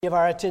Give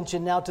our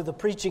attention now to the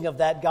preaching of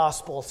that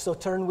gospel. So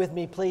turn with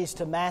me, please,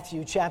 to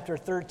Matthew chapter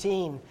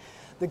 13.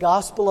 The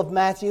Gospel of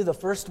Matthew, the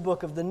first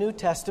book of the New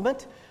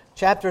Testament.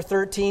 Chapter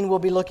 13, we'll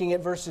be looking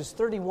at verses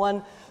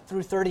 31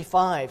 through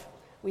 35.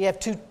 We have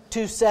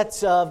two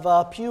sets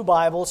of pew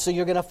Bibles, so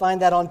you're going to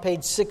find that on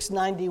page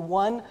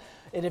 691.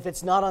 And if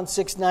it's not on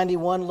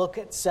 691, look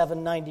at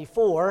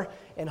 794.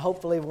 And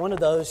hopefully one of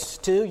those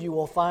two, you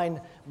will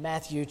find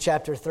Matthew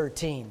chapter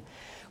 13.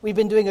 We've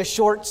been doing a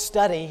short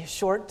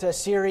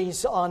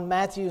series on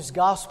Matthew's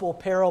gospel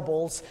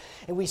parables,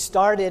 and we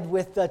started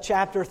with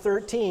chapter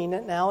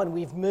 13 now, and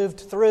we've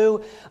moved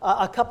through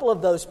a couple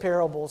of those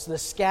parables, the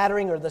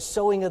scattering or the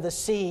sowing of the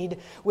seed,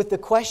 with the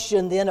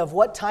question then of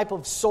what type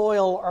of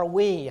soil are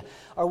we?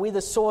 Are we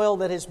the soil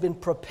that has been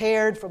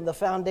prepared from the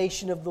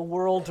foundation of the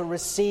world to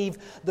receive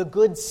the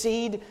good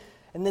seed?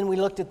 And then we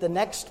looked at the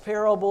next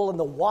parable and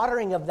the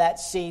watering of that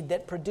seed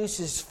that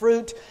produces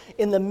fruit.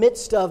 In the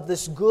midst of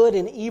this good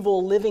and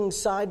evil living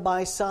side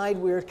by side,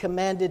 we are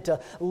commanded to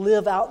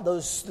live out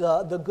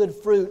the good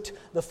fruit,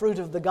 the fruit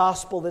of the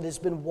gospel that has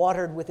been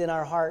watered within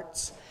our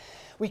hearts.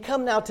 We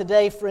come now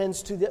today,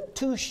 friends, to the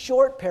two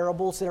short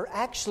parables that are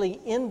actually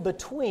in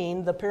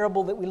between the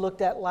parable that we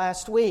looked at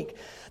last week.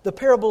 The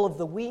parable of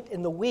the wheat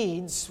and the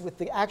weeds, with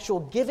the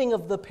actual giving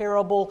of the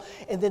parable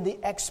and then the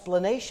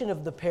explanation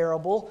of the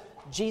parable.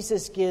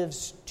 Jesus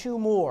gives two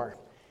more.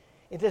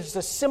 It is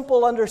a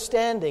simple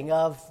understanding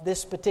of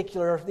these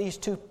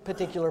two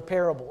particular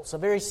parables. A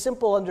very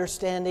simple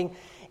understanding,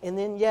 and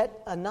then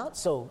yet a not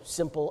so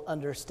simple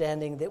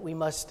understanding that we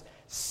must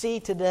see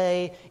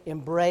today,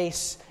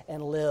 embrace,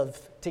 and live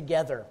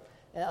together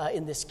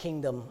in this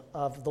kingdom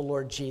of the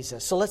Lord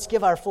Jesus. So let's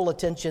give our full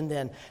attention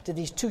then to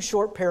these two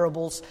short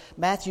parables,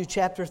 Matthew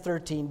chapter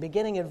 13,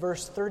 beginning at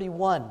verse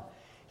 31.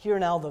 Hear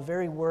now the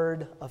very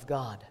word of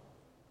God.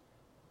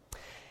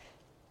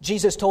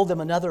 Jesus told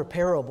them another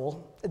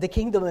parable. The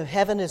kingdom of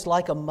heaven is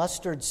like a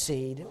mustard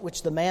seed,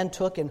 which the man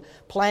took and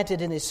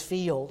planted in his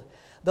field.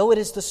 Though it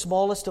is the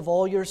smallest of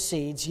all your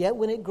seeds, yet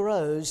when it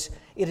grows,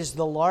 it is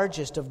the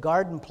largest of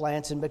garden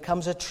plants and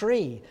becomes a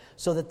tree,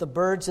 so that the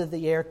birds of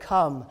the air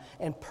come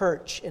and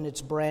perch in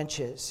its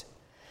branches.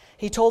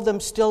 He told them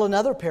still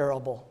another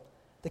parable.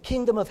 The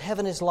kingdom of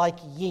heaven is like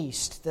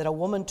yeast that a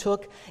woman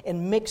took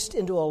and mixed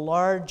into a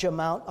large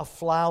amount of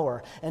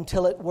flour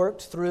until it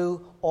worked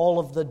through all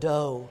of the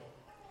dough.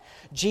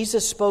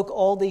 Jesus spoke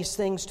all these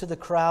things to the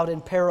crowd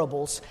in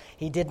parables.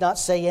 He did not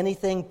say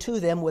anything to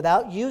them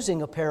without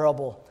using a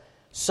parable.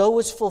 So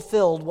was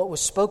fulfilled what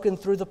was spoken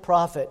through the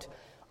prophet.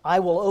 I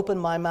will open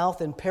my mouth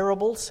in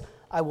parables.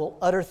 I will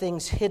utter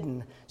things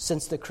hidden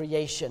since the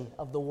creation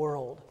of the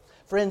world.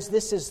 Friends,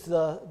 this is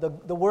the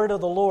word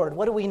of the Lord.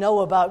 What do we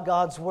know about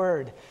God's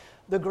word?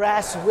 The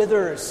grass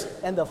withers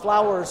and the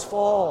flowers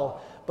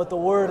fall, but the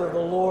word of the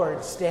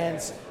Lord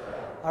stands.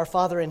 Our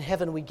Father in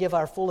heaven, we give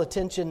our full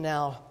attention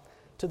now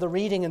to the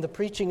reading and the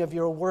preaching of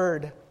your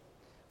word.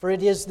 For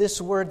it is this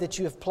word that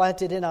you have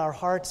planted in our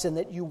hearts and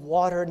that you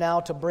water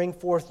now to bring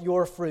forth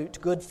your fruit,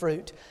 good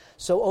fruit.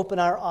 So open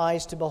our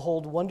eyes to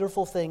behold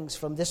wonderful things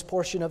from this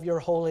portion of your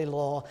holy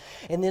law.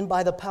 And then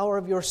by the power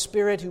of your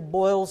Spirit who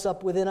boils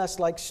up within us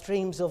like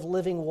streams of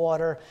living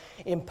water,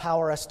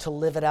 empower us to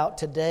live it out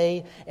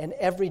today and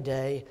every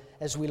day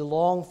as we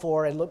long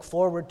for and look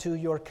forward to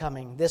your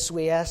coming. This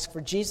we ask for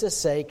Jesus'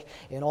 sake,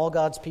 and all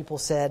God's people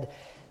said,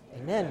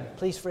 Amen.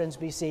 Please, friends,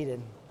 be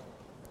seated.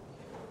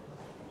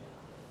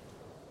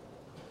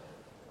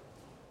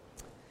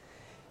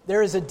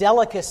 There is a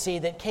delicacy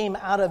that came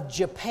out of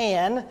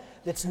Japan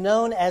that's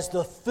known as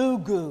the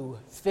fugu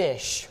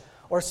fish,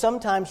 or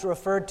sometimes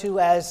referred to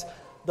as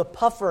the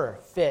puffer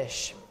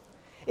fish.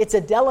 It's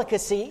a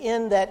delicacy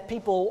in that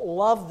people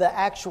love the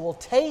actual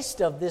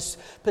taste of this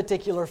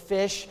particular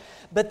fish,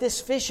 but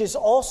this fish is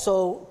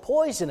also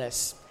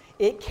poisonous.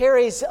 It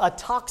carries a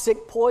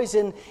toxic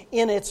poison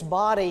in its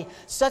body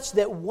such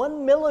that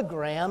 1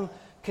 milligram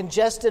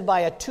congested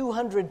by a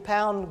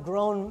 200-pound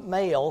grown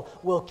male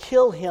will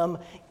kill him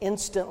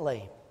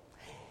instantly.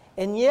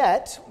 And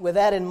yet, with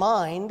that in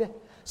mind,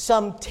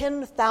 some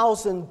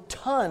 10,000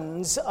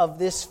 tons of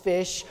this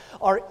fish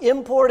are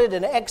imported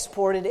and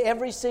exported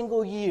every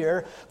single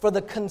year for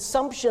the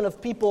consumption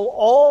of people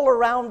all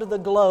around the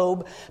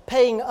globe,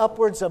 paying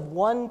upwards of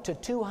 $100 to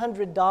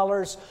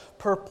 $200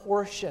 per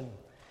portion.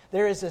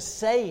 There is a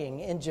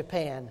saying in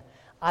Japan,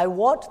 I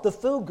want the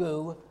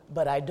fugu,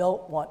 but I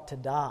don't want to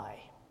die.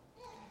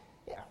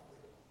 Yeah.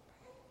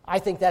 I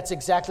think that's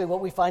exactly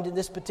what we find in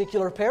this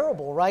particular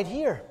parable right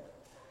here.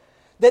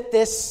 That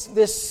this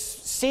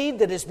seed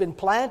that has been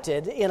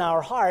planted in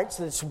our hearts,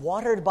 that's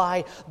watered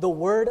by the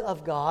Word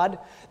of God,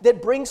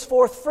 that brings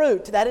forth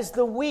fruit. That is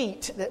the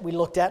wheat that we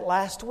looked at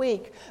last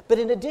week. But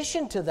in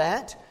addition to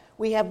that,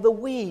 we have the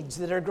weeds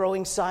that are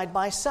growing side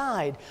by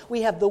side.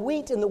 We have the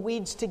wheat and the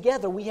weeds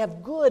together. We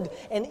have good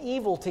and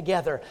evil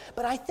together.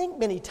 But I think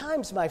many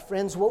times, my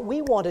friends, what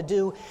we want to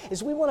do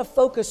is we want to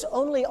focus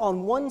only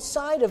on one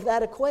side of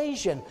that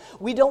equation.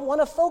 We don't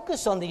want to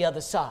focus on the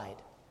other side.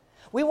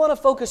 We want to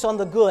focus on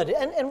the good,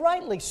 and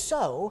rightly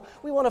so.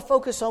 We want to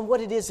focus on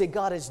what it is that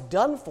God has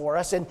done for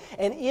us and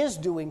is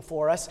doing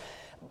for us.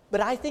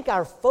 But I think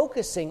our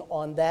focusing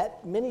on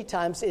that many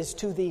times is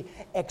to the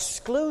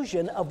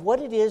exclusion of what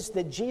it is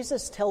that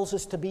Jesus tells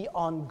us to be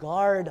on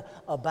guard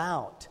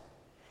about.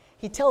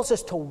 He tells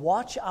us to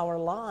watch our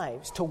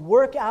lives, to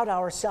work out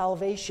our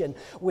salvation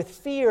with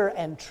fear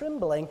and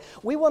trembling.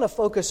 We want to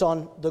focus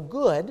on the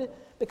good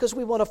because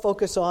we want to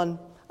focus on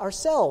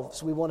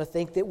ourselves. We want to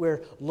think that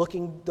we're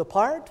looking the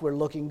part, we're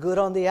looking good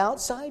on the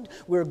outside,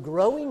 we're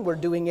growing, we're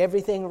doing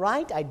everything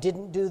right. I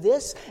didn't do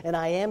this and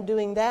I am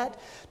doing that,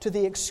 to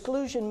the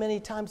exclusion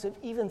many times of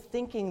even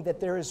thinking that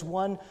there is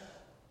one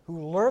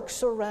who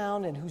lurks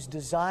around and whose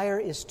desire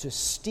is to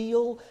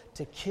steal,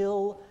 to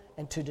kill,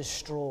 and to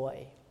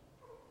destroy.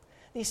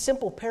 These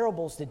simple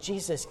parables that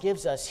Jesus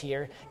gives us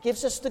here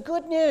gives us the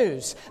good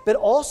news, but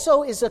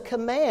also is a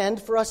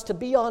command for us to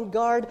be on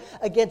guard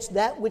against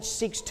that which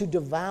seeks to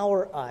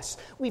devour us.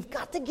 We've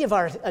got to give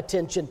our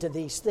attention to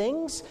these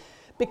things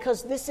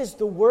because this is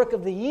the work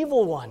of the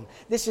evil one.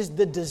 This is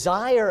the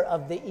desire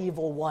of the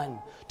evil one,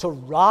 to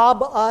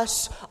rob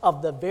us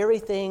of the very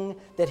thing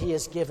that he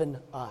has given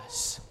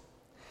us.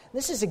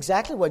 This is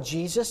exactly what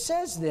Jesus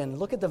says then.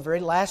 Look at the very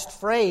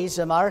last phrase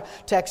in our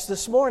text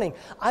this morning.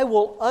 I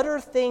will utter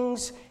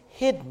things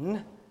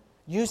hidden,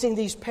 using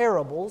these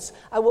parables.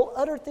 I will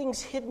utter things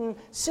hidden,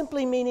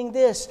 simply meaning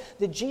this,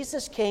 that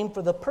Jesus came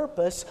for the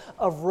purpose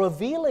of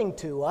revealing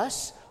to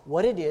us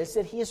what it is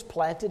that he has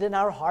planted in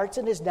our hearts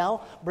and is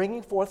now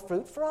bringing forth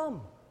fruit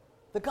from.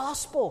 The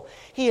gospel.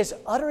 He is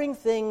uttering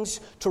things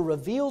to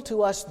reveal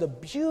to us the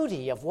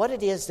beauty of what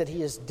it is that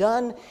he has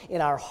done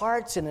in our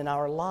hearts and in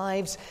our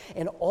lives,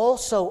 and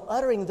also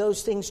uttering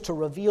those things to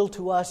reveal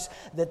to us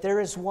that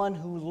there is one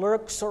who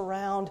lurks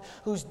around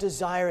whose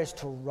desire is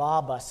to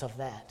rob us of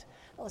that.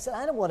 Listen,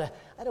 I don't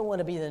want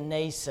to be the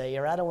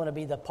naysayer. I don't want to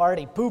be the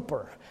party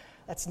pooper.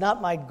 That's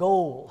not my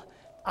goal.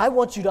 I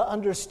want you to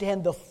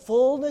understand the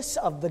fullness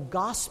of the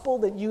gospel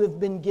that you have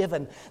been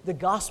given, the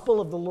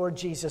gospel of the Lord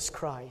Jesus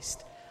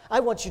Christ. I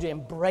want you to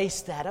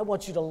embrace that. I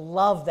want you to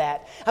love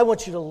that. I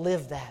want you to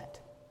live that.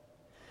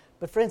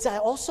 But friends, I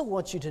also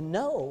want you to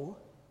know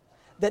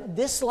that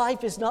this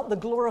life is not the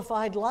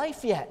glorified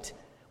life yet.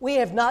 We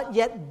have not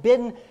yet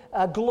been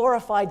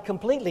glorified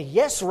completely.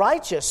 Yes,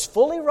 righteous,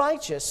 fully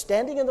righteous,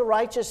 standing in the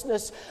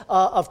righteousness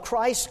of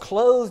Christ,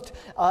 clothed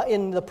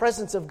in the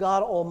presence of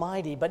God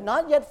Almighty, but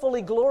not yet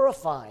fully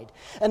glorified.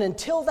 And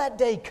until that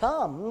day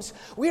comes,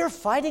 we are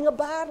fighting a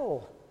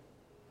battle.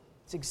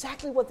 It's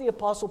exactly what the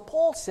Apostle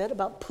Paul said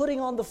about putting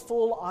on the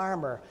full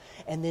armor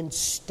and then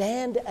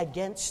stand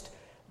against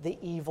the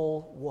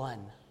evil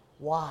one.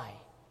 Why?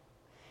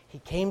 He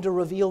came to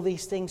reveal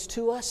these things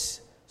to us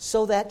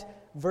so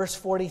that, verse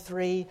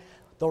 43,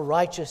 the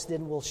righteous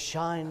then will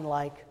shine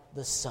like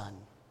the sun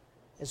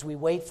as we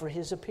wait for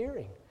his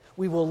appearing.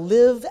 We will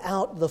live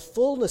out the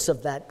fullness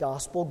of that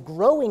gospel,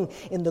 growing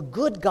in the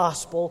good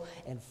gospel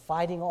and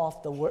fighting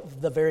off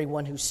the very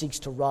one who seeks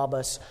to rob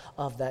us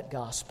of that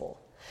gospel.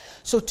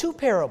 So 2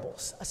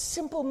 parables, a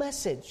simple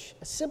message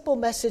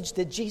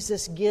that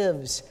Jesus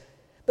gives.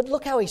 But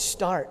look how he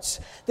starts.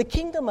 The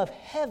kingdom of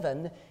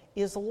heaven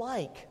is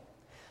like.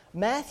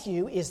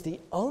 Matthew is the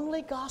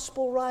only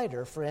gospel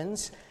writer,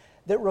 friends,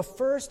 that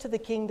refers to the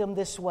kingdom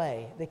this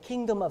way, the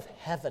kingdom of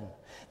heaven.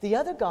 The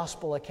other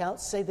gospel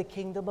accounts say the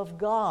kingdom of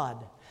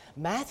God.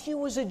 Matthew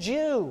was a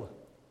Jew,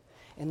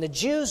 and the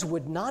Jews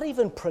would not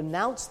even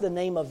pronounce the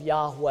name of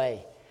Yahweh.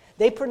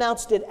 They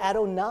pronounced it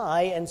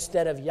Adonai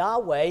instead of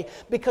Yahweh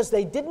because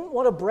they didn't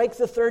want to break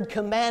the third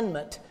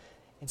commandment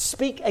and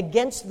speak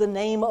against the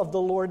name of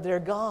the Lord their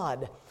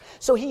God.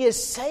 So he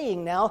is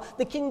saying now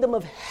the kingdom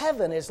of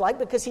heaven is like,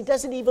 because he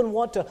doesn't even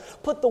want to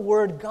put the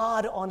word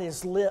God on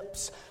his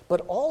lips.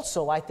 But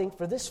also, I think,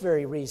 for this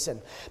very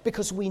reason,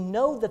 because we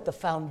know that the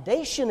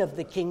foundation of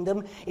the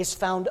kingdom is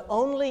found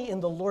only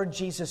in the Lord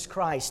Jesus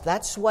Christ.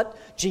 That's what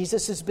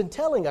Jesus has been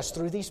telling us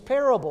through these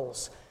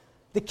parables.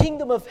 The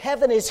kingdom of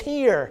heaven is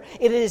here.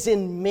 It is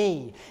in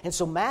me. And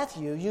so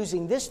Matthew,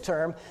 using this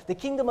term, the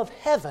kingdom of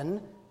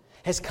heaven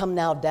has come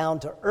now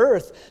down to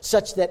earth,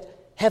 such that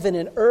heaven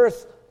and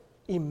earth,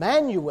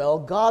 Emmanuel,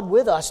 God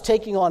with us,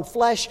 taking on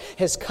flesh,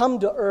 has come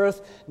to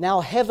earth, now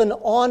heaven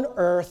on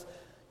earth,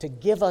 to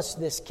give us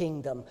this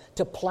kingdom,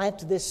 to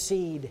plant this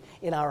seed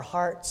in our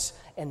hearts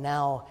and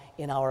now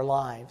in our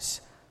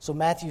lives. So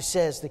Matthew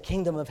says the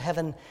kingdom of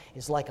heaven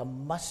is like a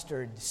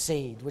mustard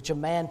seed, which a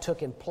man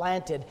took and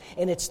planted,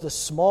 and it's the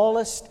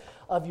smallest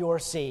of your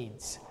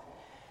seeds.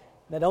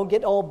 Now don't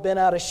get all bent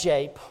out of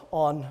shape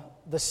on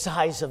the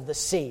size of the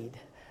seed.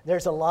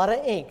 There's a lot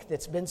of ink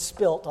that's been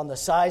spilt on the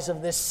size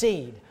of this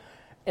seed.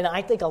 And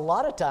I think a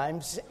lot of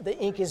times the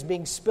ink is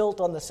being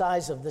spilt on the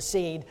size of the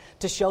seed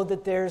to show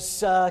that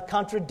there's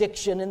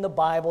contradiction in the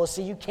Bible.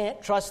 So you can't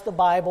trust the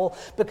Bible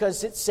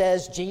because it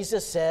says,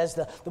 Jesus says,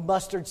 the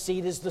mustard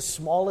seed is the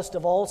smallest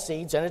of all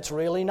seeds, and it's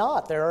really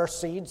not. There are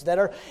seeds that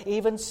are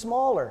even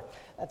smaller.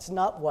 That's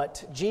not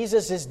what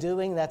Jesus is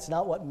doing. That's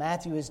not what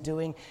Matthew is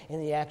doing in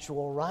the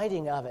actual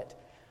writing of it.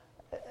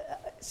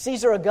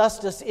 Caesar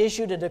Augustus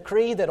issued a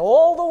decree that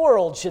all the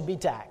world should be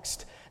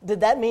taxed.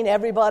 Did that mean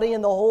everybody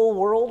in the whole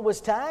world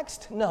was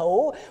taxed?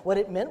 No. What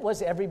it meant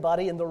was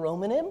everybody in the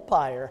Roman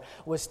Empire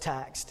was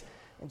taxed.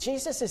 And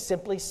Jesus is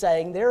simply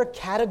saying there are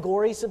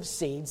categories of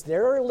seeds.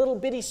 There are little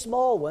bitty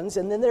small ones,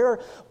 and then there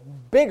are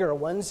bigger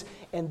ones.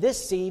 And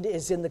this seed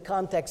is in the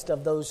context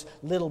of those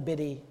little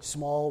bitty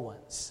small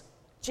ones.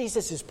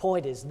 Jesus'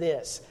 point is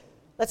this.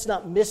 Let's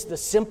not miss the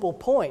simple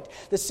point.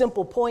 The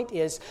simple point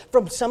is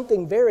from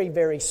something very,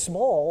 very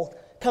small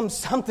comes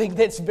something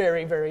that's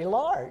very, very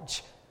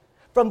large.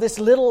 From this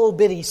little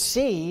bitty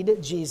seed,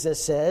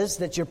 Jesus says,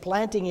 that you're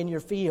planting in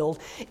your field,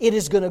 it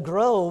is going to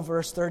grow,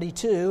 verse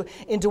 32,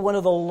 into one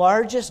of the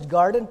largest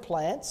garden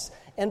plants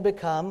and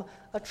become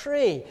a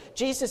tree.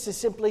 Jesus is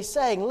simply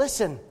saying,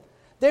 listen,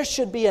 there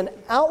should be an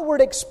outward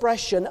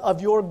expression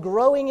of your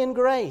growing in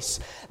grace.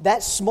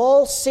 That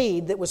small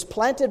seed that was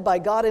planted by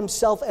God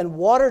Himself and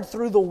watered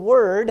through the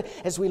Word,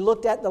 as we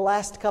looked at the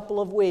last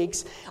couple of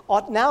weeks,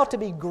 ought now to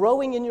be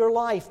growing in your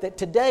life. That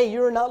today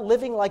you're not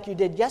living like you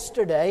did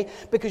yesterday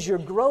because you're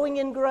growing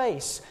in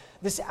grace.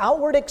 This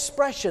outward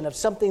expression of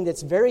something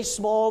that's very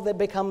small that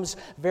becomes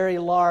very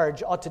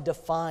large ought to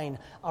define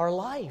our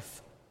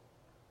life.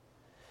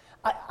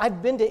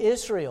 I've been to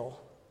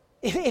Israel.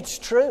 It's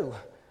true.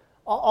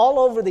 All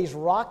over these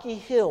rocky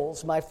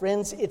hills, my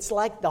friends, it's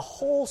like the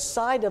whole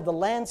side of the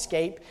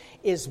landscape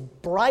is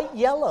bright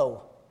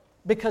yellow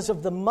because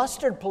of the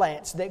mustard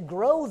plants that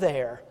grow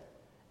there.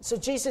 So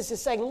Jesus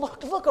is saying,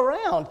 look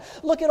around.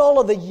 Look at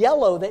all of the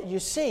yellow that you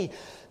see.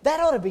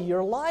 That ought to be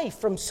your life.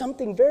 From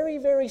something very,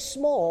 very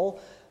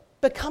small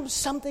becomes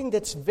something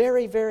that's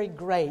very, very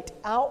great.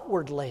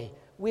 Outwardly,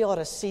 we ought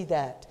to see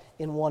that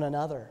in one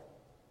another.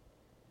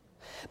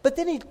 But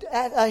then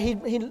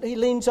he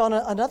leans on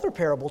another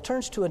parable,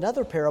 turns to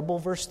another parable,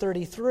 verse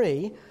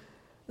 33,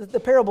 the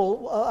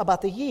parable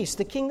about the yeast.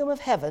 The kingdom of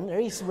heaven, there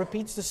he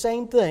repeats the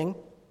same thing.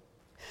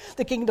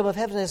 The kingdom of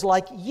heaven is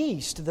like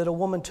yeast that a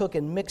woman took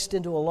and mixed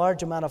into a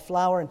large amount of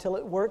flour until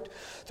it worked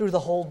through the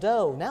whole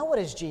dough. Now what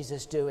is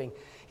Jesus doing?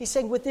 He's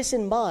saying with this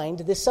in mind,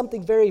 this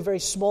something very, very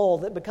small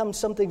that becomes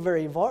something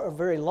very,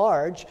 very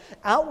large.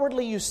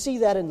 Outwardly you see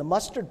that in the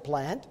mustard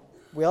plant.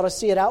 We ought to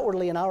see it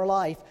outwardly in our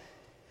life.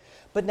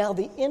 But now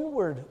the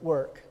inward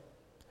work.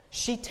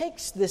 She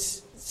takes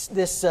this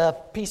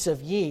piece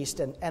of yeast,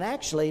 and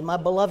actually my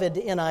beloved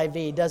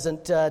NIV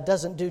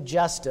doesn't do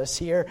justice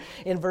here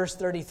in verse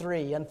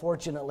 33,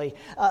 unfortunately.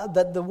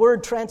 The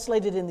word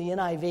translated in the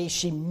NIV,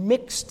 she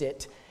mixed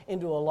it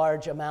into a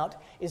large amount,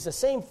 is the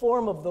same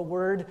form of the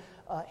word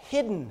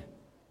hidden.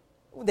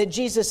 That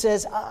Jesus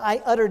says,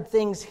 I uttered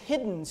things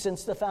hidden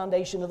since the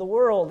foundation of the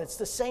world. It's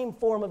the same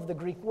form of the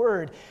Greek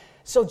word.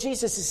 So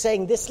Jesus is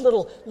saying this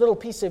little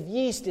piece of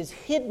yeast is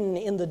hidden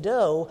in the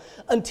dough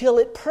until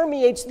it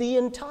permeates the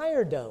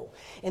entire dough.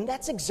 And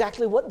that's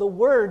exactly what the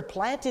Word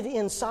planted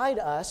inside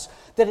us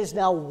that is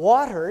now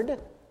watered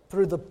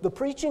through the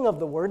preaching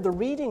of the Word, the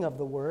reading of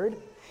the Word.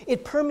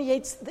 It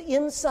permeates the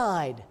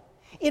inside.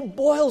 It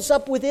boils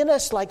up within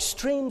us like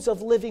streams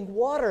of living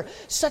water,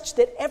 such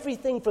that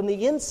everything from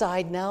the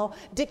inside now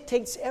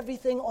dictates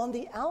everything on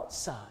the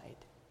outside.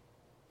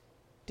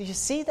 Do you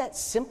see that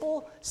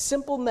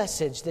simple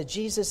message that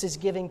Jesus is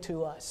giving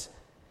to us?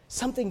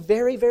 Something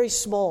very, very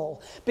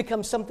small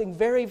becomes something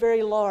very,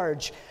 very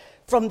large.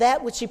 From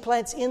that which He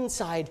plants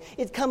inside,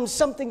 it comes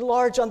something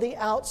large on the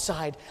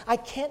outside. I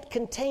can't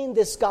contain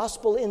this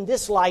gospel in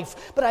this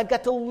life, but I've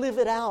got to live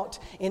it out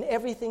in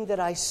everything that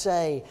I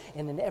say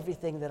and in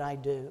everything that I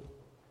do.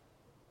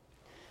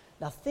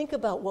 Now think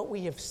about what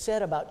we have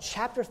said about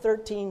chapter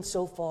 13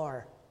 so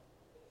far.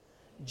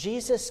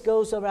 Jesus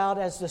goes about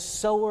as the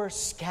sower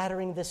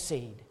scattering the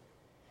seed.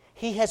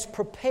 He has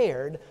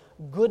prepared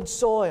good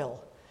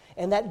soil.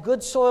 And that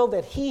good soil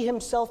that He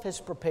Himself has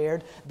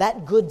prepared,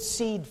 that good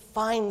seed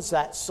finds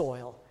that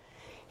soil.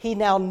 He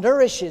now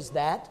nourishes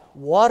that,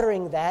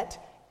 watering that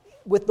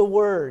with the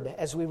Word,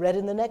 as we read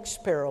in the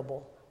next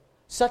parable,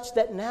 such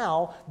that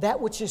now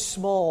that which is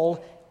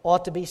small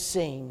ought to be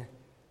seen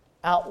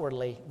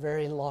outwardly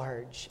very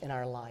large in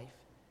our life.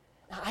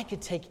 Now, I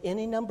could take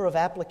any number of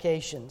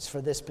applications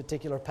for this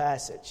particular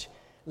passage.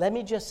 Let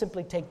me just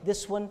simply take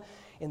this one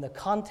in the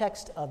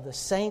context of the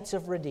saints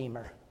of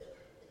Redeemer.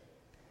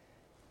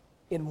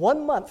 In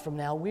 1 month from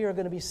now, we are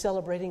going to be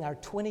celebrating our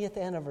 20th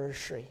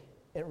anniversary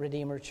at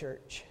Redeemer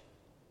Church.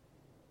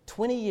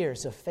 20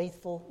 years of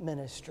faithful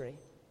ministry.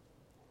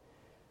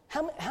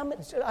 How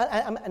many,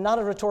 not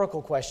a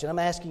rhetorical question, I'm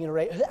asking you to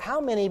raise,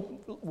 how many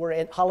were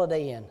at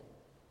Holiday Inn?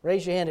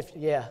 Raise your hand if,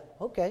 yeah,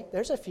 okay,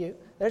 there's a few.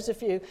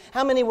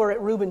 How many were at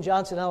Reuben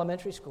Johnson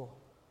Elementary School?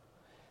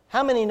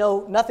 How many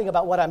know nothing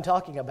about what I'm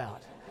talking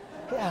about?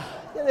 Yeah,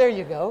 there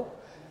you go.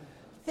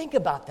 Think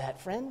about that,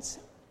 friends.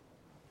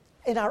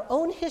 In our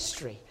own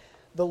history,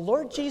 the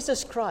Lord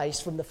Jesus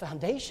Christ, from the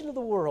foundation of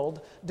the world,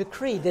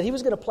 decreed that He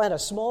was going to plant a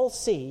small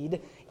seed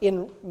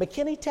in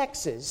McKinney,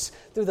 Texas,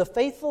 through the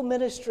faithful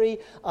ministry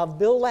of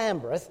Bill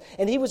Lambreth,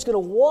 and He was going to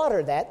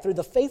water that through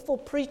the faithful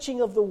preaching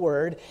of the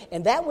Word,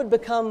 and that would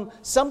become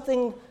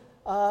something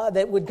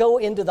that would go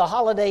into the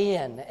Holiday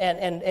Inn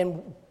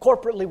and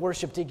corporately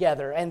worship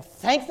together. And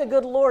thank the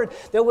good Lord,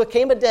 there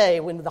came a day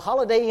when the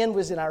Holiday Inn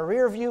was in our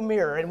rearview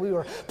mirror and we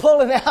were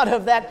pulling out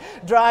of that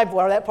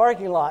driveway or that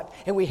parking lot.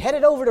 And we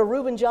headed over to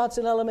Reuben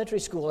Johnson Elementary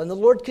School. And the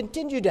Lord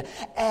continued to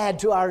add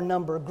to our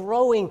number,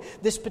 growing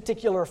this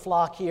particular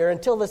flock here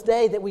until this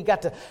day that we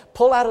got to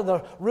pull out of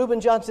the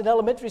Reuben Johnson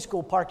Elementary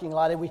School parking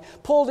lot. And we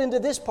pulled into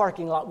this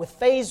parking lot with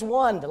phase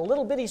 1, the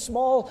little bitty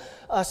small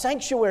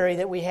sanctuary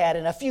that we had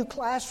and a few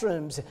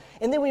classrooms.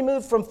 And then we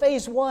moved from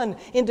phase 1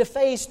 into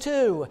phase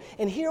 2.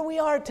 And here we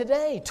are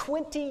today,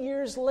 20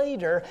 years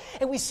later,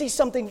 and we see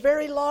something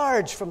very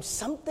large from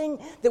something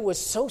that was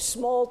so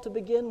small to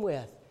begin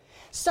with,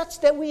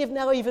 such that we have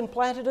now even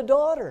planted a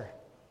daughter,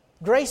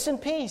 Grace and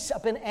Peace,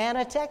 up in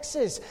Anna,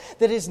 Texas,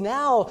 that is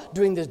now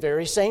doing the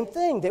very same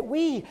thing that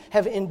we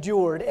have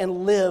endured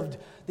and lived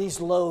these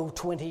low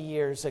 20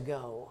 years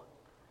ago.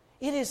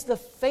 It is the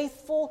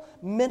faithful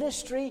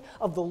ministry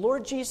of the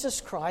Lord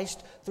Jesus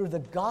Christ through the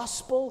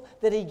gospel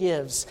that He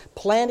gives,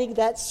 planting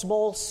that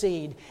small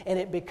seed, and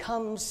it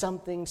becomes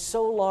something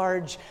so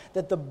large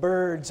that the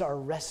birds are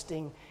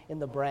resting in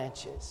the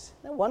branches.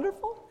 Isn't that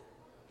wonderful?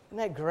 Isn't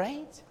that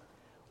great?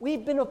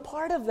 We've been a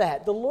part of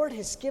that. The Lord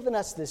has given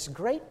us this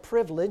great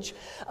privilege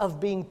of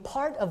being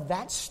part of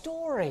that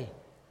story,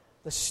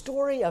 the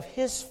story of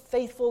His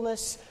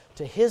faithfulness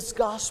to His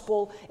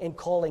gospel and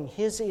calling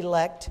His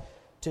elect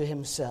to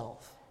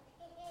Himself.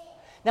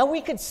 Now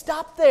we could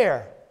stop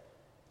there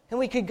and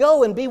we could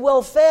go and be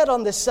well fed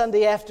on this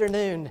Sunday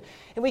afternoon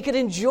and we could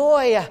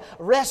enjoy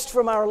rest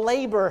from our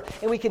labor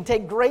and we can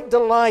take great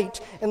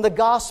delight in the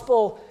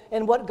gospel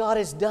and what God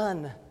has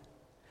done.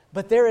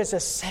 But there is a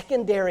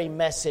secondary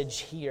message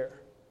here.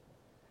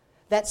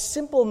 That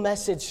simple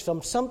message,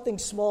 from something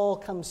small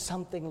comes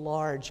something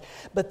large.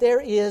 But there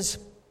is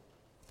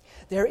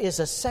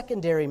a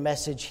secondary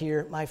message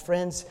here, my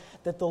friends,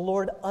 that the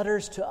Lord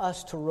utters to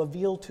us to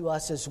reveal to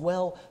us as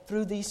well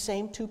through these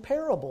same two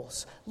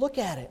parables. Look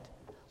at it.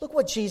 Look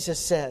what Jesus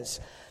says.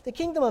 The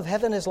kingdom of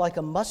heaven is like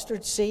a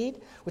mustard seed,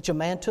 which a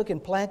man took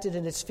and planted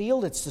in his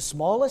field. It's the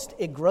smallest.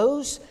 It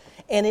grows,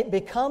 and it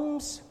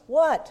becomes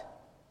what?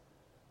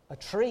 A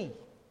tree.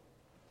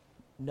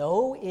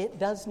 No, it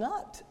does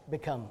not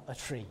become a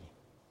tree.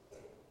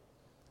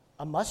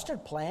 A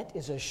mustard plant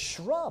is a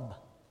shrub.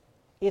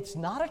 It's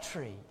not a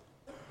tree.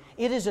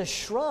 It is a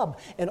shrub,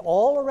 and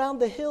all around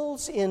the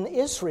hills in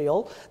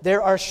Israel,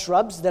 there are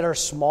shrubs that are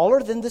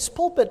smaller than this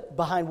pulpit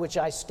behind which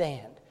I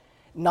stand.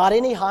 Not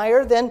any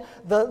higher than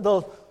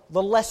the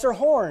lesser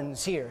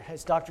horns here,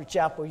 as Dr.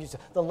 Chappell used to,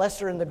 the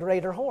lesser and the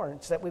greater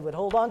horns that we would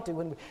hold on to,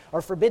 when we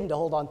are forbidden to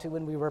hold on to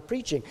when we were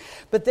preaching.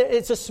 But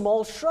it's a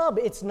small shrub.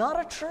 It's not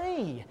a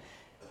tree.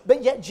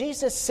 But yet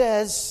Jesus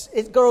says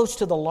it grows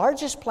to the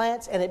largest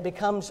plants and it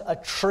becomes a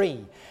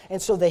tree.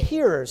 And so the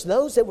hearers,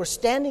 those that were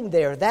standing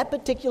there that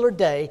particular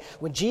day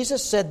when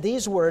Jesus said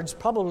these words,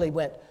 probably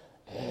went,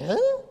 huh?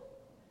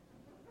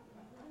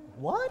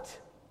 What?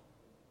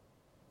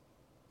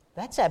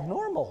 That's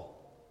abnormal.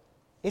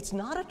 It's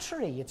not a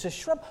tree, it's a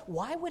shrub.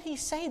 Why would He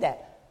say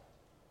that?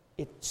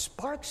 It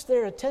sparks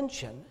their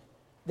attention.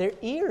 Their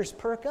ears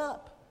perk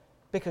up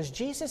because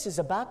Jesus is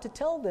about to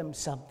tell them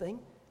something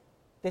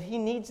that He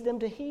needs them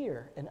to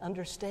hear and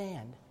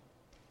understand.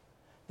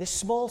 This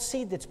small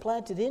seed that's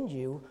planted in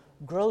you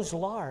grows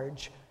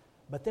large,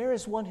 but there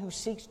is one who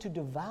seeks to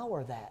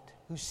devour that,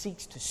 who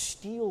seeks to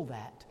steal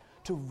that,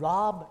 to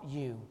rob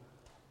you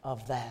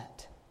of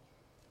that.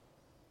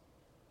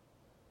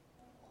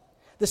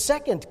 The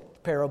second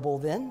parable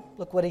then,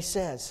 look what He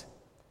says.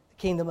 The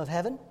kingdom of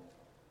heaven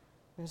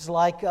is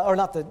like, or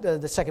not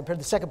the second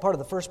part of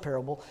the first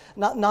parable.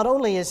 Not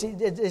only is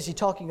he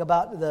talking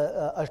about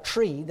a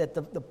tree, that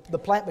the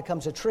plant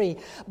becomes a tree,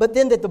 but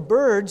then that the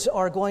birds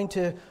are going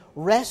to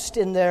rest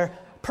in their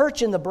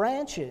perch in the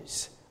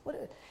branches.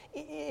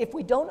 If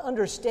we don't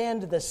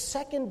understand the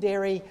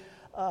secondary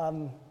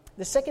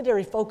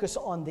focus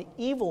on the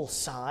evil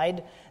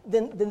side,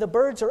 then the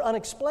birds are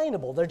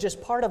unexplainable. They're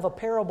just part of a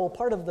parable,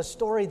 part of the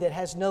story that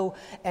has no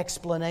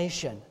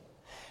explanation.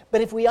 But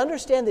if we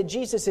understand that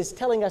Jesus is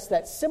telling us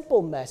that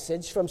simple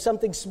message, from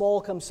something small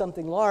comes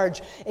something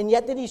large, and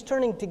yet that He's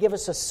turning to give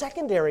us a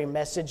secondary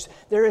message,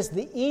 there is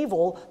the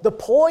evil, the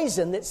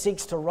poison that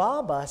seeks to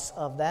rob us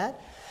of that,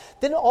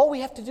 then all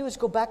we have to do is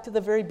go back to the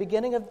very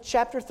beginning of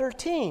chapter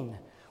 13,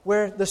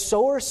 where the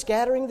sower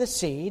scattering the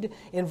seed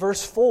in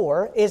verse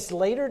 4 is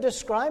later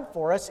described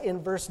for us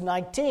in verse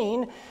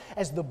 19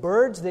 as the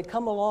birds that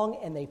come along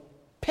and they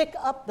pick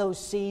up those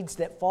seeds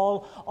that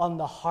fall on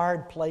the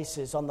hard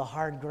places, on the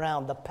hard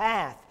ground, the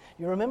path.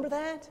 You remember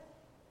that?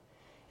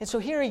 And so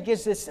here He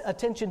gives this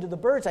attention to the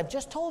birds. I've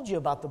just told you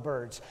about the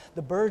birds.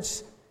 The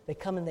birds, they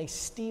come and they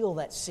steal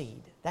that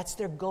seed. That's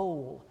their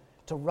goal,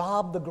 to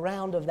rob the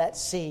ground of that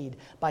seed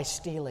by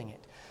stealing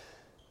it.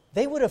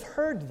 They would have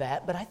heard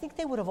that, but I think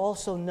they would have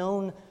also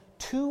known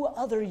two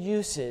other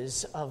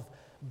uses of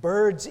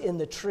birds in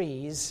the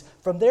trees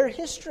from their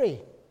history.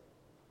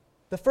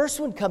 The first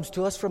one comes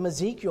to us from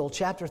Ezekiel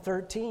chapter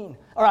 31.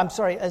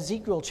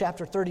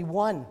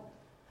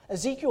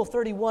 Ezekiel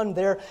 31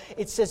 there,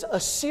 it says,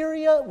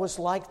 Assyria was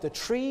like the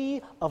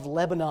tree of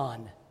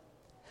Lebanon.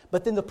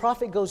 But then the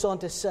prophet goes on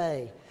to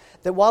say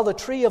that while the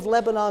tree of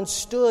Lebanon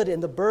stood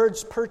and the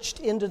birds perched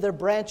into their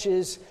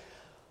branches,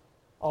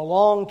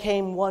 along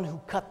came one who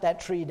cut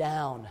that tree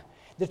down.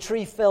 The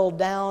tree fell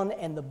down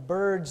and the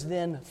birds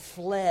then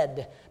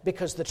fled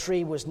because the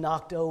tree was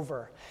knocked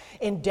over.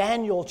 In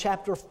Daniel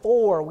chapter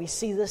 4, we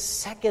see the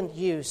second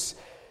use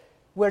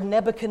where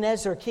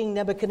King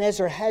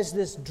Nebuchadnezzar has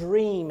this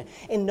dream,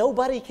 and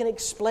nobody can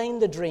explain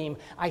the dream.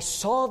 I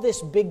saw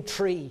this big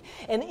tree,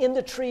 and in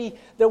the tree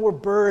there were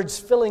birds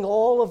filling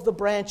all of the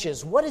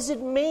branches. What does it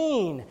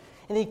mean?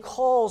 And he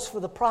calls for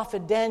the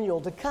prophet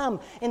Daniel to come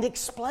and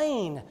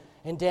explain.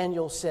 And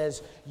Daniel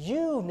says,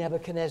 you,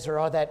 Nebuchadnezzar,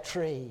 are that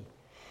tree.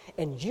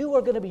 And you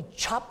are going to be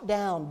chopped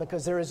down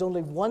because there is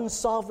only one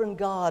sovereign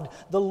God,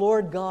 the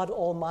Lord God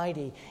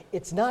Almighty.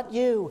 It's not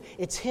you,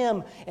 it's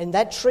Him. And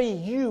that tree,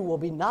 you will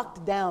be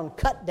knocked down,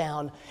 cut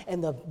down,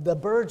 and the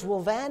birds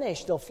will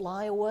vanish. They'll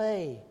fly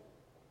away.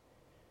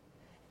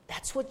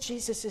 That's what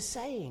Jesus is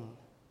saying.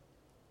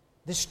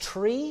 This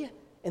tree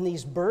and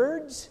these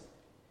birds,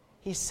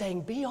 He's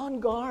saying, be on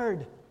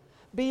guard.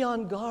 Be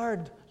on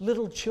guard,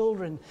 little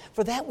children,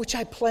 for that which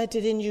I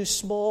planted in you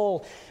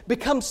small.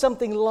 Become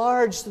something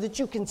large so that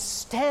you can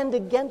stand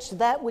against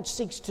that which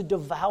seeks to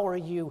devour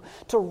you,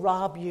 to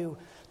rob you,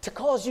 to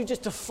cause you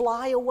just to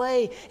fly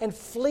away and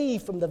flee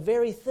from the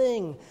very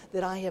thing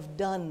that I have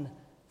done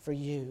for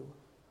you.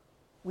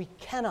 We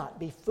cannot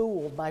be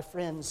fooled, my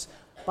friends,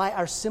 by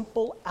our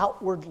simple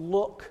outward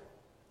look.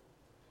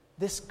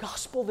 This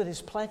gospel that is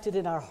planted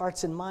in our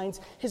hearts and minds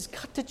has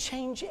got to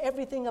change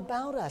everything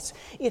about us.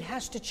 It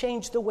has to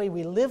change the way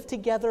we live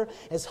together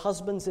as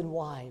husbands and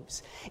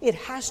wives. It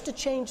has to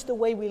change the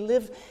way we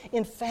live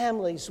in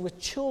families with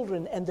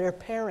children and their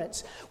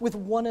parents, with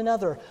one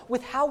another,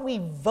 with how we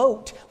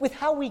vote, with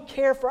how we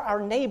care for our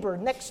neighbor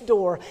next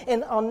door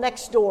and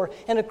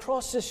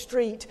across the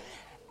street.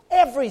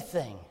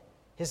 Everything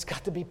has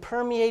got to be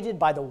permeated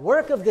by the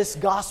work of this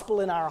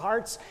gospel in our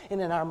hearts and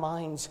in our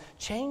minds,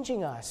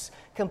 changing us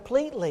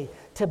completely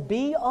to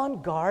be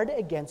on guard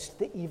against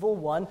the evil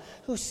one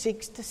who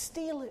seeks to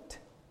steal it.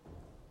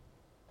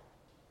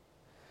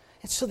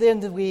 And so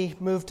then we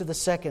move to the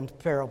second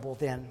parable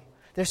then.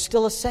 There's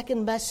still a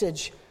second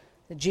message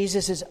that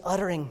Jesus is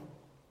uttering,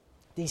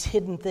 these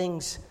hidden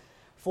things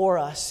for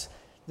us,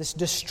 this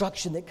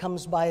destruction that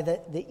comes by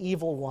the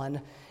evil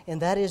one,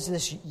 and that is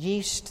this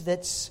yeast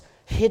that's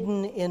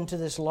hidden into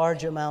this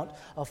large amount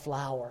of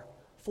flour.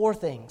 Four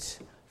things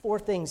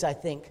I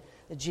think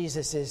that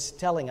Jesus is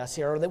telling us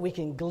here, or that we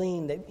can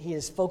glean that He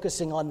is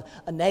focusing on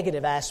a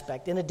negative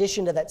aspect. In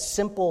addition to that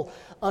simple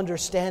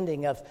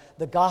understanding of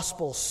the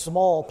gospel,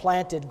 small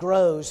planted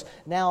grows,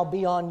 now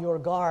be on your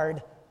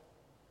guard,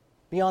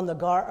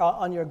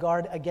 on your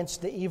guard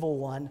against the evil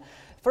one.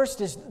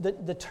 First is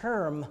the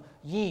term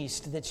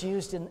yeast that's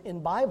used in the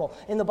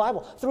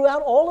Bible.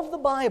 Throughout all of the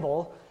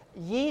Bible,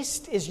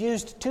 yeast is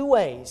used two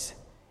ways.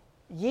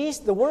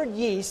 The word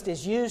yeast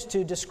is used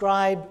to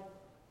describe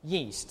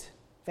yeast.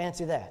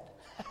 Fancy that.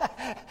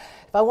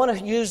 If I want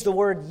to use the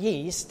word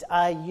yeast,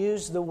 I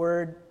use the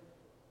word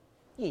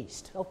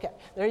yeast. Okay,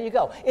 there you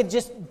go. It's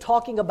just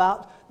talking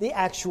about the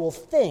actual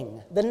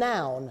thing, the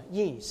noun,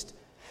 yeast.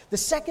 The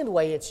second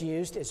way it's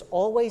used is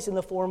always in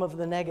the form of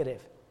the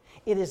negative.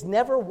 It is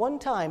never one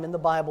time in the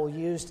Bible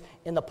used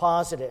in the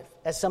positive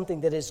as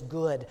something that is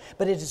good,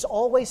 but it is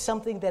always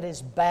something that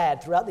is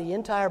bad throughout the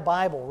entire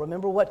Bible.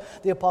 Remember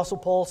what the Apostle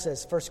Paul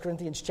says, 1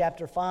 Corinthians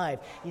chapter 5.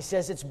 He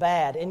says it's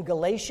bad. In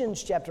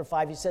Galatians chapter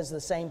 5, he says the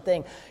same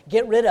thing.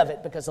 Get rid of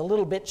it because a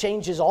little bit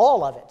changes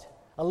all of it.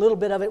 A little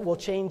bit of it will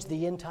change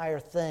the entire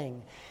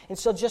thing. And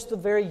so just the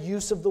very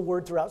use of the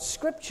word throughout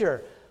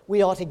Scripture,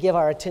 we ought to give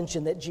our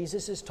attention that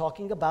Jesus is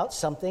talking about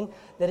something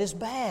that is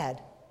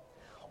bad.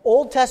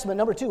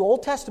 Number two,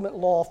 Old Testament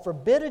law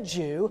forbid a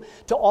Jew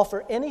to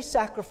offer any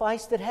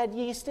sacrifice that had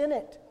yeast in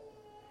it.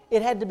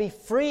 It had to be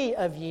free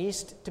of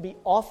yeast to be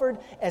offered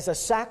as a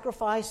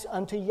sacrifice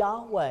unto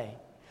Yahweh.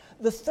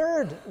 The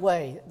third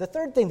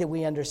thing that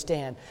we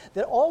understand,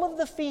 that all of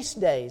the feast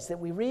days that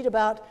we read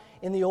about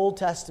in the Old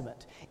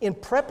Testament, in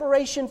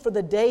preparation for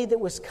the day that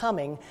was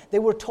coming, they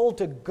were told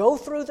to go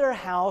through their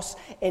house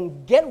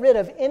and get rid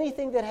of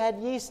anything that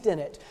had yeast in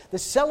it. The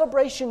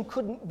celebration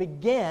couldn't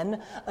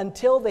begin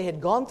until they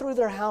had gone through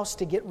their house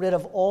to get rid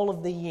of all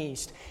of the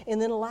yeast.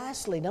 And then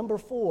lastly, number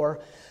 4,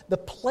 the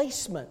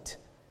placement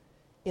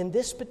in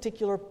this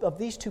particular of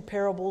these two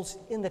parables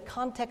in the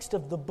context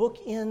of the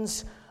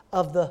bookends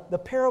of the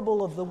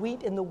parable of the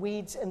wheat and the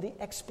weeds and the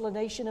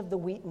explanation of the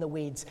wheat and the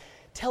weeds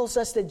tells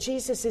us that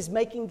Jesus is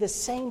making the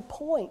same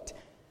point.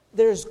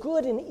 There's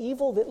good and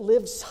evil that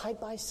live side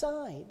by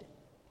side.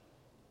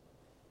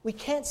 We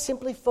can't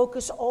simply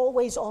focus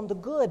always on the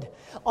good.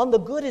 On the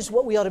good is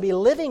what we ought to be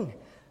living.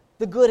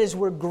 The good is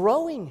we're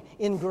growing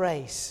in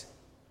grace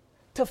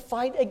to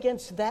fight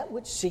against that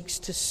which seeks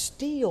to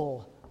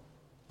steal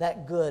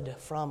that good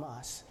from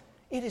us.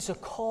 It is a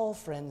call,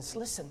 friends,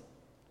 listen,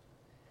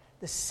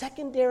 The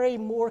secondary,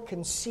 more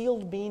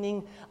concealed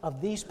meaning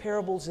of these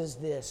parables is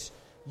this: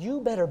 you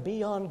better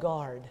be on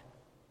guard.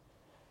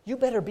 You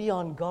better be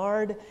on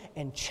guard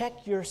and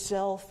check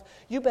yourself.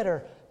 You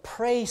better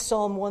pray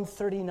Psalm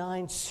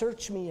 139,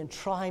 search me and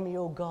try me,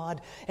 O God,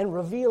 and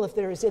reveal if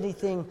there is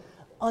anything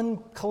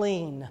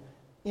unclean,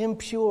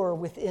 impure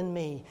within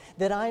me,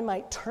 that I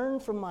might turn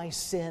from my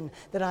sin,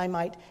 that I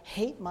might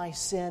hate my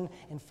sin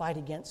and fight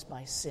against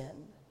my sin.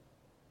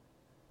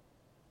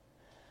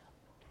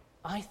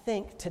 I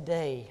think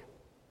today,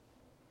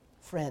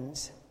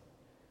 friends,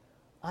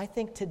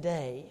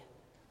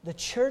 the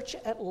church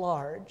at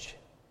large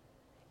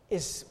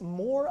is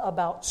more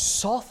about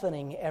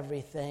softening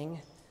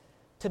everything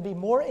to be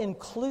more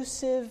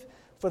inclusive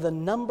for the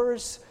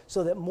numbers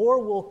so that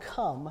more will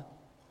come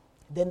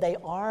than they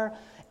are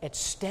at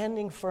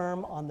standing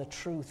firm on the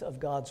truth of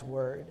God's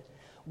Word.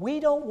 We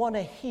don't want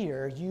to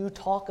hear you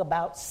talk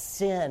about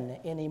sin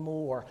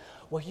anymore.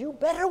 Well, you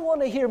better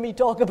want to hear me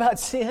talk about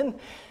sin,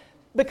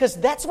 because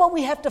that's what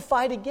we have to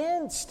fight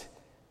against.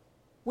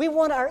 We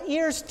want our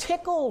ears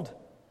tickled.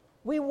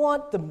 We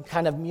want the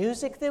kind of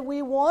music that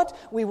we want.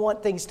 We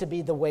want things to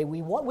be the way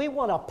we want. We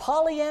want a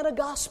Pollyanna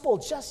gospel.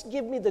 Just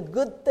give me the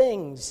good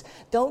things.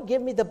 Don't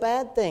give me the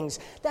bad things.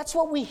 That's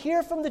what we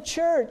hear from the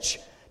church.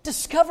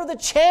 Discover the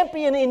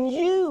champion in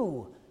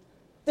you.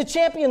 The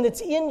champion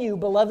that's in you,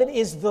 beloved,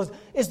 is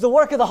the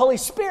work of the Holy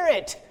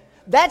Spirit.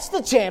 That's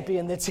the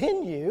champion that's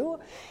in you.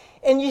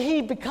 And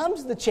he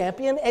becomes the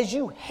champion as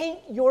you hate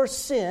your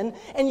sin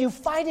and you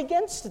fight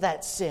against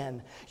that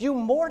sin. You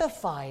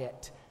mortify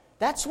it.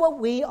 That's what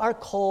we are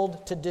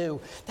called to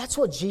do. That's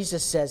what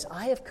Jesus says.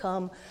 I have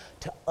come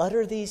to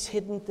utter these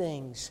hidden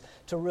things,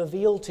 to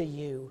reveal to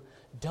you.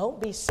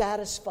 Don't be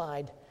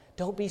satisfied.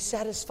 Don't be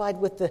satisfied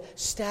with the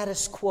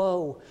status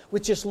quo,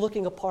 with just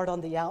looking apart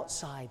on the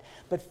outside,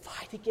 but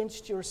fight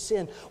against your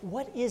sin.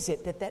 What is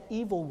it that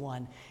evil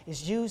one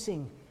is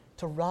using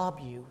to rob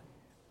you?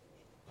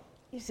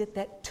 Is it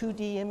that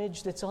 2D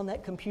image that's on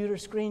that computer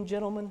screen,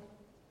 gentlemen?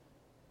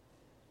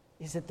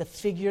 Is it the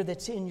figure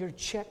that's in your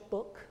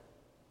checkbook?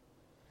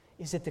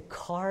 Is it the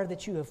car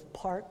that you have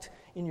parked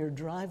in your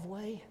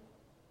driveway?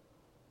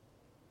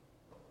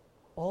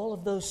 All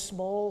of those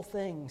small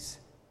things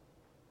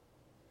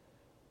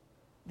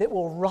that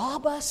will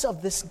rob us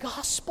of this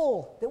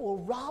gospel, that will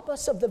rob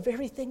us of the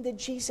very thing that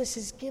Jesus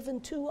has given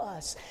to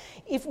us.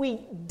 If we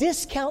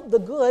discount the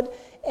good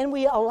and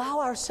we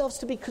allow ourselves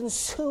to be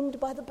consumed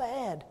by the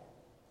bad.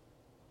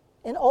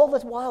 And all the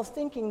while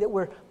thinking that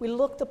we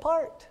look the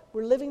part,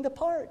 we're living the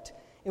part,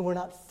 and we're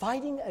not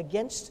fighting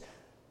against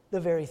the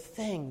very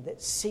thing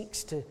that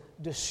seeks to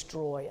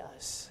destroy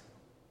us.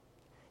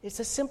 It's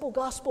a simple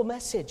gospel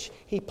message.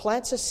 He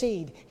plants a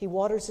seed, he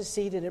waters the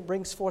seed, and it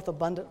brings forth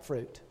abundant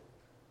fruit.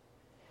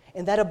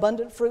 And that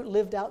abundant fruit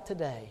lived out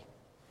today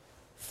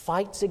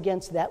fights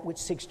against that which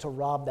seeks to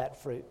rob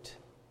that fruit,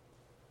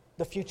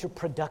 the future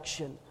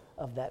production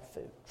of that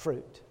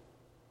fruit.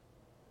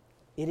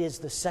 It is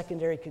the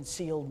secondary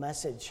concealed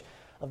message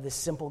of this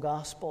simple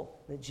gospel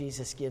that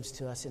Jesus gives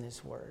to us in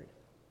His Word.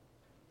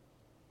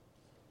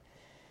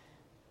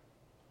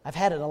 I've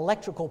had an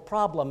electrical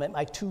problem at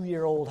my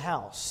 2-year-old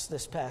house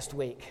this past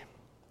week.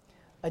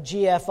 A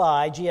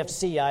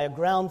GFCI, a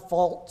ground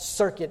fault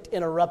circuit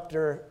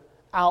interrupter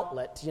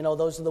outlet. You know,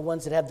 those are the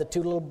ones that have the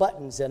 2 little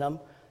buttons in them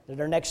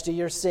that are next to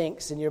your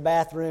sinks in your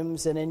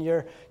bathrooms and in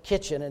your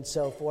kitchen and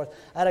so forth.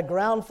 I had a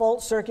ground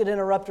fault circuit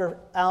interrupter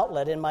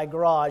outlet in my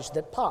garage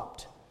that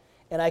popped,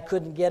 and I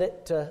couldn't get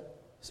it to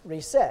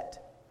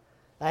reset.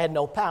 I had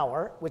no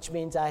power, which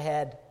means I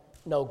had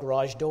no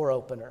garage door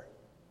opener.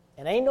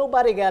 And ain't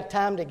nobody got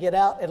time to get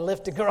out and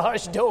lift the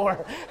garage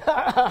door.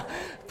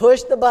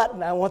 Push the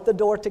button. I want the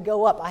door to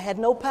go up. I had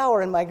no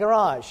power in my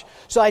garage.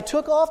 So I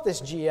took off this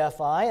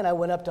GFI and I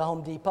went up to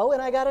Home Depot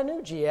and I got a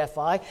new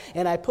GFI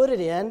and I put it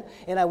in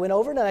and I went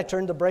over and I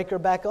turned the breaker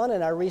back on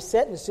and I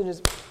reset, and as soon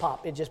as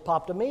it just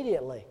popped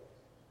immediately.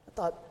 I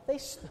thought, they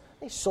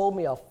sold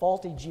me a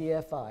faulty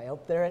GFI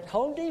up there at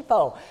Home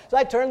Depot. So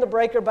I turned the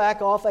breaker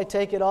back off. I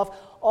take it off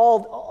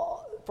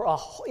all for an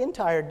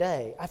entire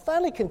day. I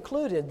finally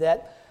concluded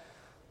that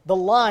the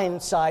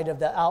line side of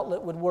the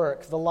outlet would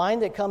work. The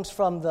line that comes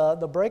from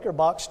the breaker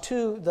box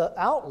to the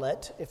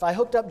outlet, if I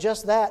hooked up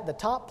just that, the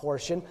top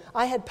portion,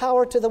 I had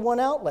power to the one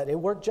outlet. It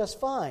worked just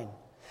fine.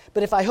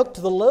 But if I hooked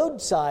the load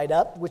side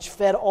up, which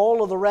fed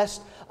all of the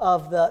rest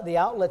of the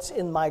outlets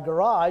in my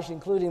garage,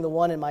 including the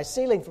one in my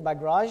ceiling for my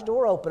garage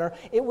door opener,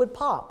 it would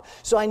pop.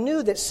 So I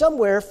knew that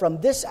somewhere from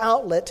this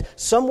outlet,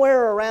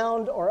 somewhere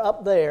around or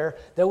up there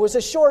was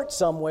a short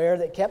somewhere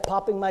that kept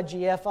popping my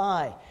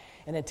GFI.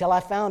 And until I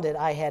found it,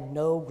 I had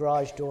no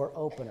garage door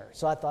opener.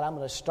 So I thought, I'm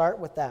going to start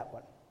with that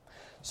one.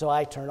 So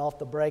I turn off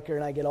the breaker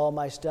and I get all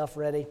my stuff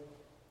ready.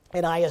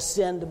 And I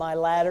ascend my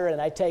ladder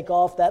and I take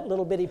off that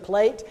little bitty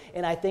plate.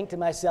 And I think to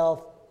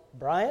myself,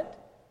 Bryant,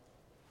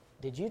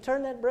 did you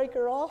turn that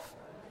breaker off?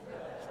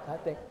 I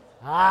think,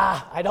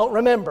 I don't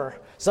remember.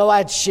 So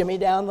I'd shimmy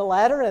down the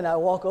ladder and I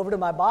walk over to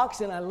my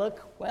box and I look,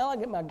 I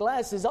get my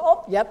glasses.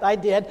 Oh, yep, I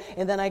did.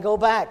 And then I go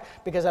back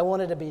because I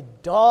wanted to be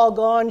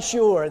doggone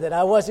sure that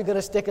I wasn't going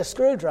to stick a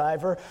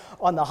screwdriver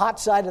on the hot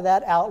side of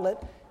that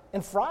outlet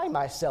and fry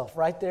myself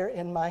right there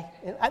and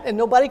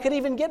nobody could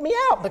even get me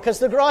out because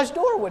the garage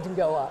door wouldn't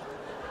go up.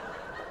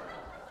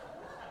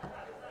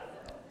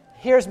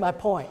 Here's my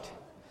point.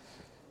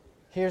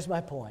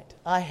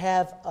 I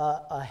have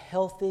a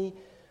healthy,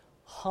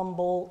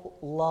 humble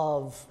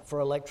love for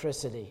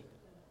electricity.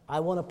 I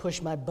want to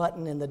push my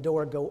button and the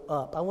door go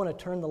up. I want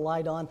to turn the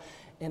light on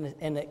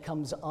and it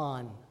comes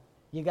on.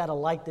 You got a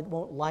light that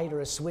won't light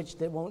or a switch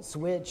that won't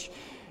switch.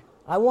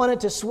 I want it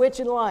to switch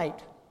and light.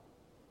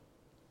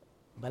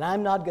 But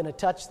I'm not going to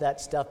touch that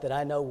stuff that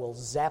I know will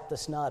zap the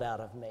snot out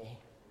of me.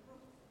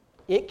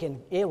 It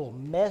will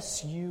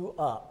mess you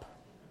up.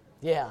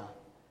 Yeah.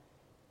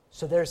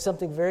 So there's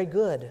something very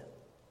good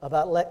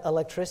about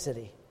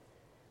electricity.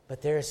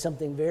 But there is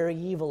something very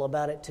evil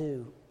about it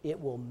too. It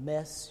will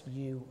mess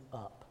you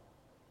up.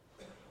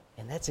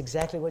 And that's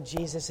exactly what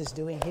Jesus is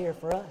doing here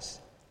for us.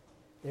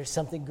 There's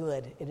something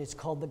good, and it's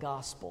called the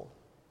gospel.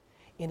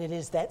 And it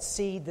is that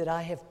seed that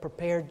I have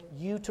prepared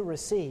you to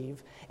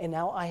receive, and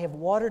now I have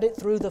watered it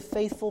through the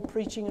faithful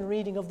preaching and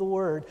reading of the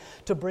Word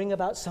to bring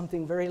about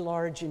something very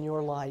large in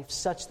your life,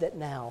 such that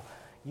now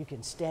you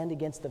can stand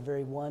against the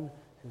very one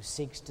who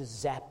seeks to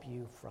zap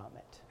you from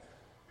it.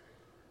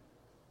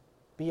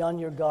 Be on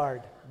your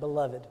guard,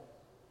 beloved.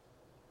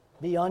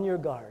 Be on your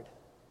guard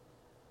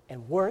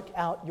and work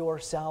out your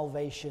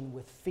salvation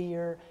with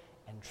fear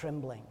and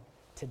trembling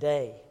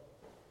today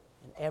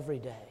and every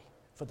day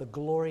for the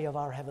glory of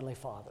our Heavenly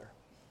Father.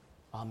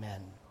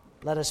 Amen.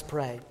 Let us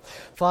pray.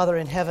 Father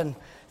in heaven,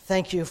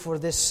 thank you for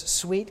this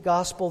sweet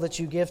gospel that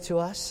you give to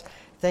us.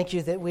 Thank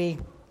you that we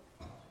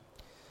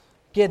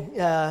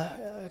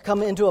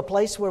come into a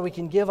place where we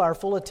can give our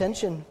full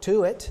attention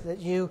to it, that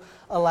you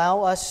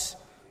allow us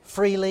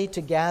freely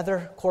to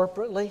gather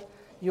corporately.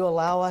 You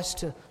allow us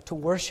to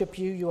worship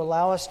you. You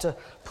allow us to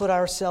put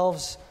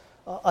ourselves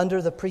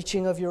under the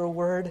preaching of your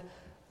word.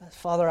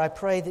 Father, I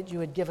pray that you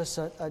would give us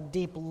a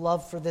deep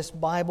love for this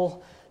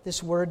Bible,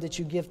 this word that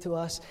you give to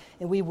us,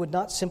 and we would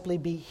not simply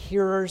be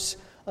hearers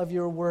of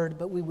your word,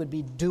 but we would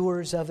be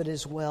doers of it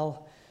as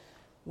well.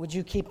 Would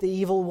you keep the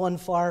evil one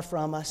far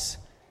from us?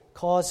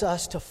 Cause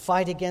us to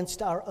fight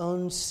against our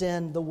own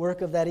sin, the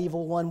work of that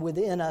evil one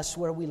within us,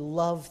 where we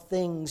love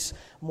things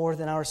more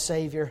than our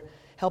Savior.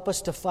 Help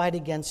us to fight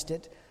against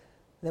it,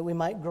 that we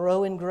might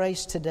grow in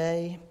grace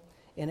today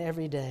and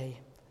every day,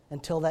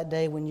 until that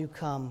day when you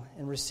come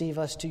and receive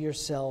us to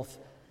yourself.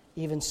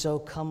 Even so,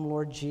 come,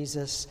 Lord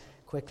Jesus,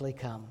 quickly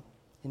come.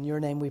 In your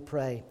name we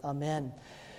pray. Amen.